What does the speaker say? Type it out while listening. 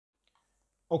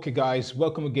Okay guys,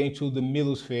 welcome again to the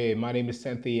Milosphere. My name is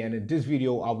Santhi, and in this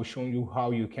video I'll be showing you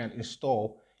how you can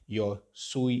install your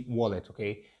Sui wallet.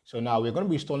 Okay, so now we're going to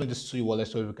be installing the Sui wallet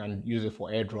so we can use it for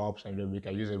airdrops, and then we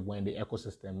can use it when the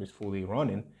ecosystem is fully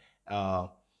running.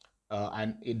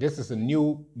 This is a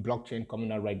new blockchain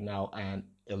coming out right now, and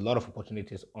a lot of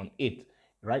opportunities on it.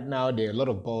 Right now, there are a lot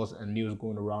of buzz and news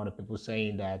going around, and people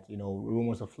saying that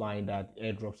rumors are flying that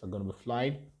airdrops are going to be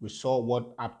flying. We saw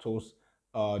what Aptos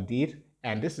did,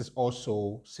 and this is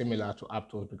also similar to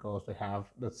Aptos because they have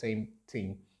the same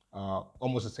thing,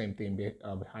 almost the same thing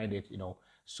behind it.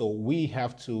 So we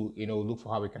have to look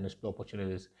for how we can explore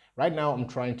opportunities. Right now, I'm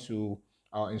trying to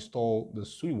install the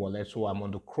Sui wallet, so I'm on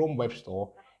the Chrome Web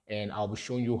Store, and I'll be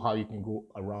showing you how you can go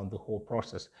around the whole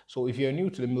process. So if you're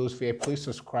new to the Milosphere, please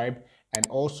subscribe and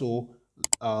also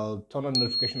turn on the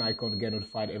notification icon to get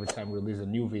notified every time we release a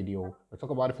new video. We talk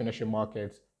about the financial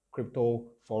markets, crypto,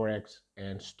 forex,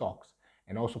 and stocks,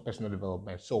 and also personal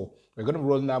development. So we're going to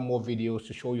roll out more videos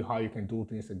to show you how you can do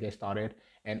things to get started.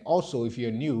 And also, if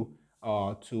you're new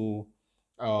to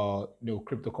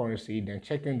cryptocurrency, then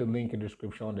check in the link in the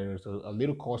description. There's a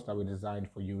little course that we designed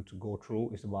for you to go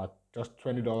through. It's about just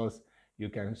 $20. You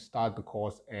can start the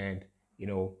course and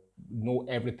know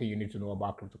everything you need to know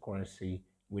about cryptocurrency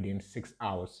within 6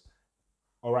 hours.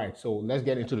 All right, so let's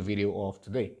get into the video of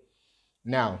today.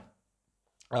 Now,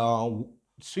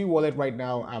 Sui Wallet right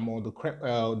now, I'm on the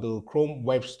Chrome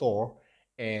Web Store,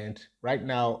 and right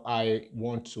now I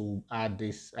want to add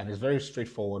this, and it's very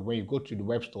straightforward. When you go to the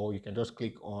web store, you can just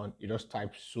you just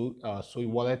type Sui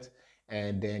Wallet,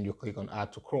 and then you click on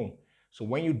Add to Chrome. So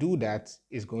when you do that,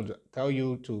 it's going to tell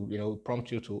you to,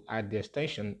 prompt you to add the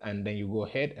extension, and then you go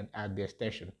ahead and add the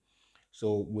extension.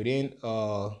 So within,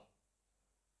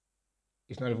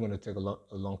 it's not even going to take a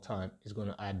long time. It's going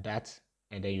to add that,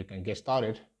 and then you can get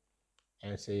started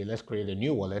and say, let's create a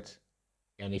new wallet.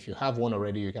 And if you have one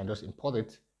already, you can just import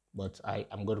it, but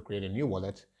I'm going to create a new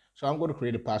wallet. So I'm going to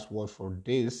create a password for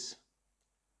this.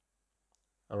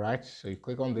 All right, so you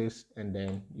click on this and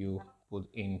then you put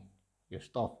in your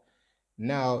stuff.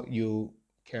 Now you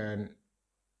can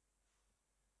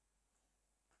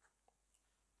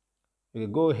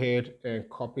go ahead and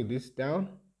copy this down,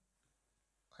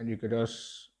 and you can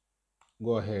just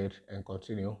go ahead and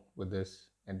continue with this,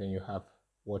 and then you have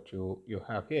what you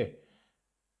have here.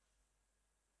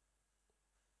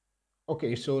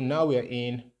 Okay, so now we are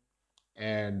in,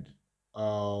 and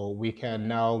we can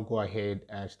now go ahead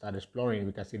and start exploring.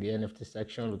 We can see the NFT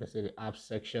section, we can see the apps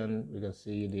section, we can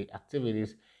see the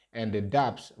activities, and the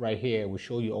dApps right here will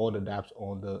show you all the dApps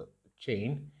on the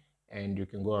chain, and you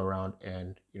can go around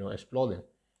and explore them.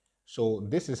 So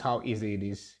this is how easy it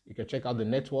is. You can check out the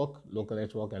network, local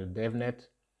network, and the DevNet.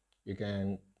 You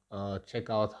can check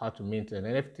out how to mint an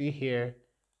NFT here.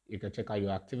 You can check out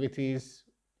your activities.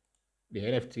 The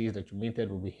NFTs that you minted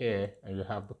will be here, and you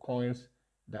have the coins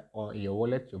that are in your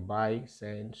wallet. You buy,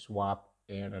 send, swap,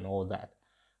 and all that.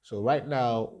 So right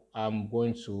now, I'm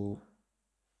going to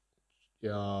be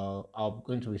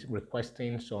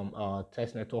requesting some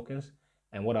testnet tokens,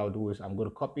 and what I'll do is I'm going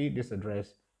to copy this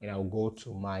address and I'll go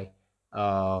to my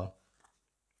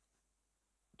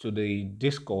to the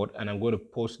Discord, and I'm going to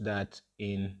post that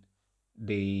in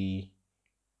the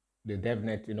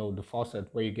DevNet, the faucet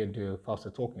where you get the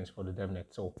faucet tokens for the DevNet.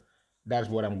 So that's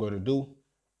what I'm going to do.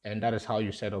 And that is how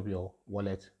you set up your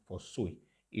wallet for Sui.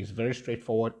 It's very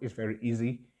straightforward. It's very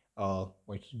easy.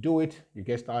 Once you do it, you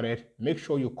get started. Make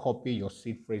sure you copy your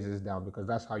seed phrases down, because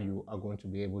that's how you are going to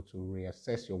be able to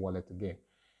reassess your wallet again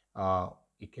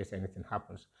in case anything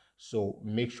happens. So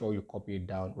make sure you copy it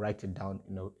down, write it down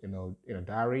in a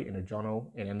diary, in a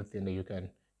journal, and anything that you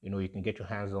can get your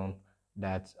hands on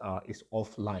that is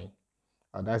offline.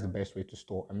 That's the best way to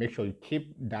store. And make sure you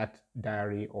keep that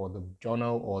diary or the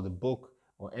journal or the book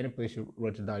or any place you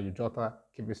wrote it down, your jotter,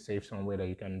 keep it safe somewhere that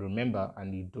you can remember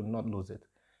and you do not lose it,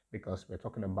 because we're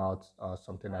talking about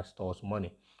something that stores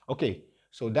money. Okay,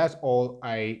 so that's all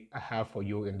I have for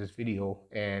you in this video,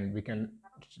 and we can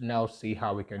now see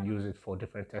how we can use it for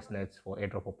different test nets for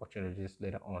airdrop opportunities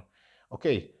later on.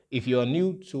 Okay, if you are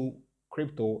new to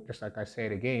crypto, just like I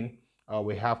said again,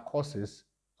 we have courses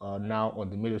now on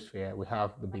the Milosphere. We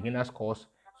have the beginner's course.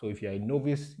 So if you're a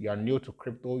novice, you are new to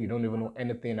crypto, you don't even know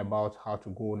anything about how to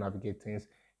go navigate things,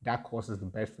 that course is the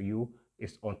best for you.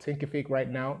 It's on Thinkific right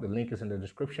now. The link is in the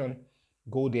description.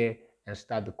 Go there and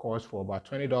start the course for about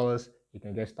 $20. You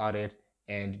can get started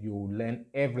and you learn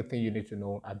everything you need to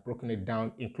know. I've broken it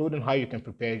down, including how you can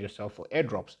prepare yourself for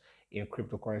airdrops in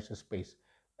cryptocurrency space,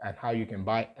 and how you can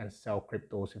buy and sell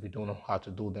cryptos if you don't know how to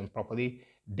do them properly.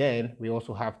 Then we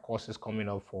also have courses coming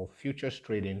up for futures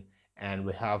trading and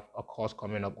we have a course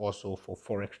coming up also for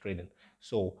forex trading.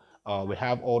 So we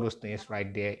have all those things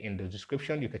right there in the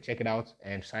description. You can check it out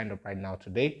and sign up right now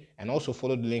today, and also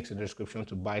follow the links in the description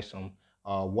to buy some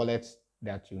wallets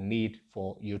that you need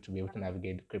for you to be able to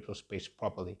navigate the crypto space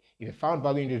properly. If you found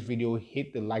value in this video,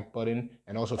 hit the like button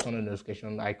and also turn on the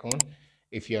notification icon.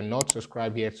 If you're not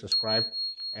subscribed yet, subscribe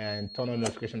and turn on the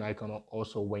notification icon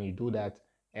also when you do that,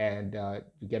 and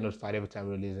you get notified every time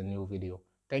we release a new video.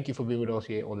 Thank you for being with us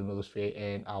here on the Notosphere,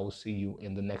 and I will see you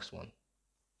in the next one.